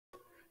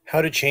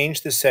How to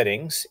change the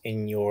settings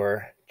in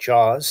your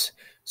JAWS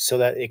so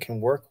that it can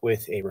work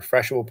with a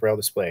refreshable Braille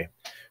display.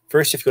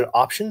 First, if you go to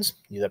Options,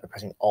 you do that by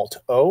pressing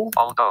Alt-O.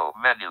 Alt-O,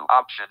 menu,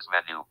 Options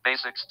menu,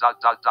 Basics, ...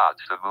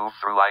 To move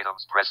through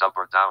items, press up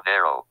or down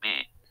arrow, B.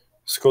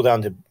 Scroll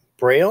down to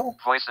Braille.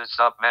 Voices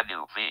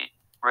sub-menu, V.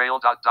 Braille, ...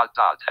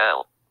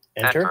 L.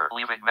 Enter.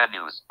 Leaving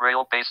menus.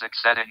 Braille basic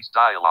settings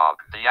dialog.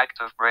 The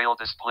active Braille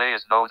display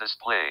is no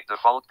display.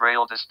 Default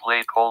Braille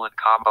display :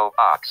 combo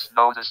box.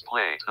 No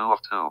display. 2 of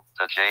 2.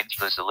 To change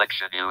the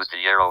selection, use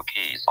the arrow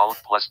keys.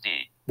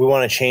 Alt+D. We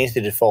want to change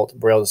the default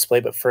Braille display,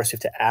 but first we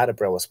have to add a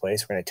Braille display.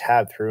 So we're going to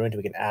tab through until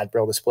we can add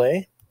Braille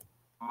display.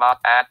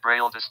 Add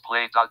Braille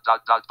display ...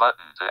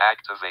 button. To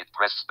activate,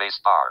 press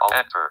spacebar.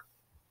 Enter.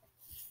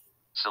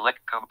 Select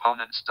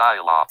components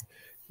dialog.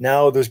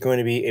 Now there's going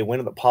to be a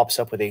window that pops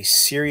up with a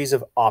series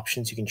of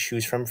options you can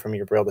choose from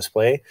your Braille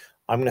display.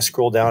 I'm going to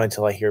scroll down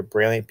until I hear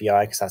Braille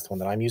API because that's the one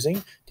that I'm using.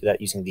 Do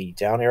that using the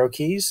down arrow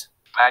keys.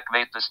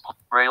 Backmate display.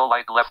 Braille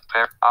light left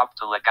pair.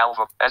 Optilic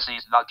alpha.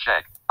 SE's not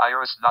checked.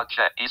 Iris not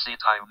checked. EC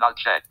time not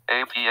checked.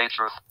 APH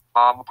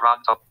bomb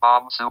pronto.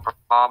 Bomb super.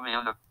 Bomb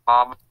unit.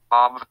 Bomb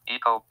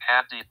eco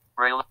handy.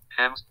 Braille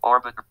hymns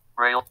orbit.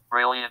 Braille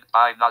brilliant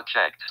eye not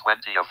checked.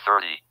 20 of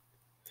 30.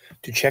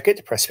 To check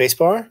it, press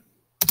spacebar.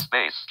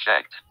 Space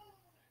checked.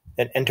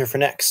 Then enter for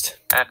next.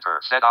 Enter.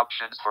 Set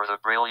options for the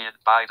Brilliant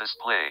Eye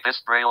display.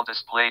 This Braille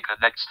display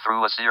connects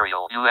through a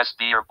serial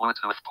USB or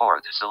Bluetooth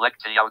port.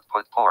 Select the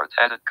output port.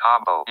 Edit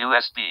combo.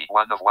 USB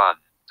 1 of 1.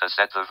 To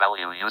set the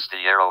value, use the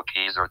arrow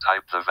keys or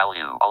type the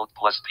value.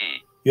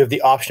 Alt+P. You have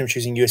the option of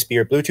choosing USB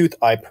or Bluetooth.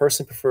 I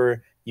personally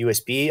prefer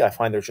USB. I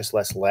find there's just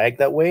less lag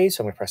that way,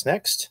 so I'm going to press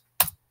next.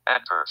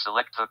 Enter.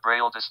 Select the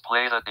Braille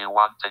display that you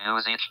want to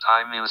use each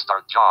time you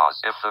start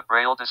JAWS. If the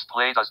Braille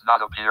display does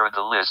not appear in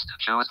the list,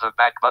 choose the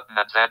back button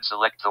and then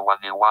select the one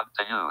you want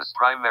to use.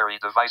 Primary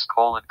device :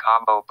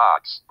 combo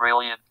box.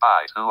 Brilliant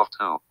Eye 2 of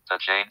 2. To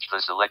change the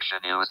selection,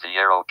 use the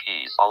arrow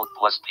keys.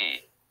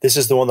 Alt+P. This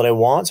is the one that I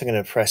want, so I'm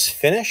going to press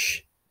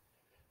finish.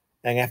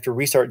 And I have to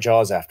restart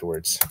JAWS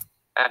afterwards.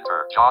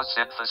 Enter. JAWS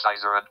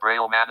synthesizer and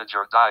Braille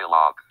manager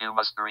dialog. You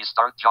must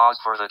restart JAWS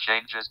for the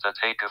changes to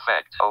take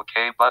effect.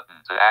 OK button.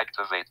 To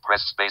activate,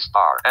 press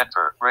spacebar.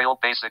 Enter. Braille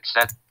basic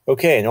set.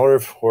 Okay, in order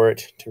for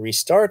it to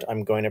restart,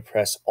 I'm going to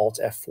press Alt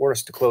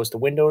F4 to close the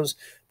windows.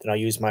 Then I'll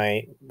use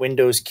my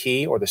Windows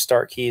key, or the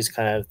Start key is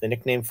kind of the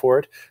nickname for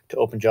it, to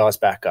open JAWS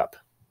back up.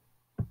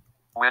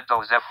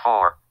 Windows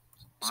F4.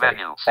 Sorry,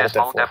 Menu. Alt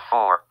Alt F4.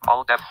 F4.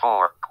 Alt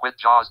F4. Quit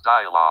JAWS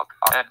dialog.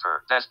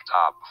 Enter.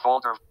 Desktop.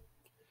 Folder.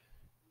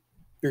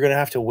 You're going to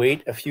have to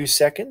wait a few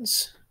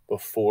seconds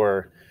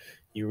before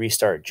you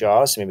restart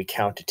JAWS, so maybe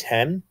count to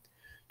 10.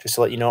 Just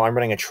to let you know, I'm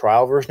running a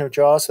trial version of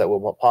JAWS, so that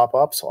will pop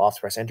up. So I'll have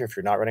to press enter. If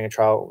you're not running a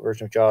trial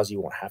version of JAWS, you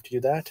won't have to do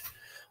that.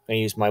 I'm going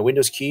to use my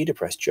Windows key to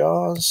press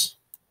JAWS.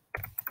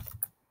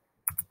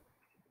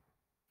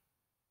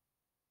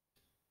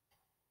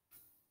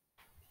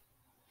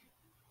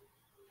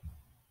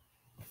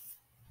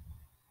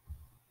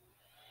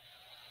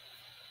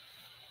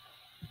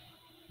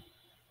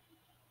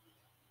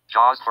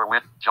 JAWS for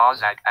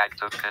JAWS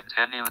active.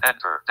 Continue.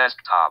 Enter.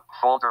 Desktop.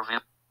 Folder view.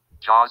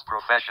 JAWS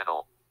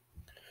professional.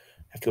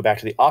 I have to go back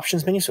to the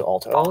options menu, so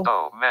Alt-O.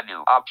 Alt-O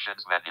menu.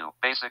 Options menu.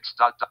 Basics ...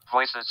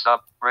 voices sub.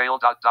 Braille ...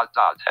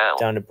 L.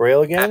 Down to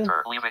Braille again.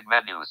 Enter. Leaving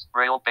menus.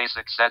 Braille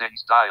basic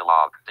settings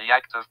dialog. The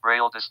active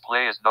Braille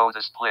display is no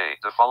display.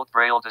 Default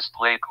Braille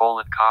display :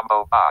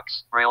 combo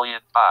box.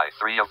 Brilliant Eye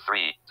 3 of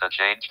 3. To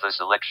change the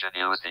selection,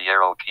 use the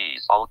arrow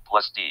keys.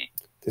 Alt+D.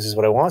 This is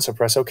what I want, so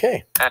press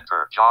OK.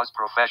 Enter. JAWS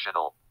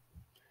professional.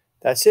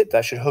 That's it.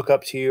 That should hook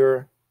up to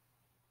your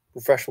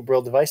refreshable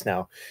Braille device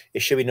now.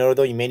 It should be noted,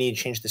 though, you may need to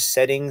change the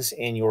settings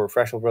in your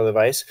refreshable Braille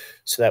device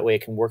so that way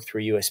it can work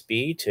through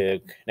USB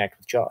to connect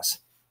with JAWS.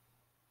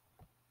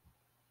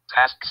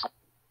 Tasks.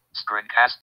 Screencast.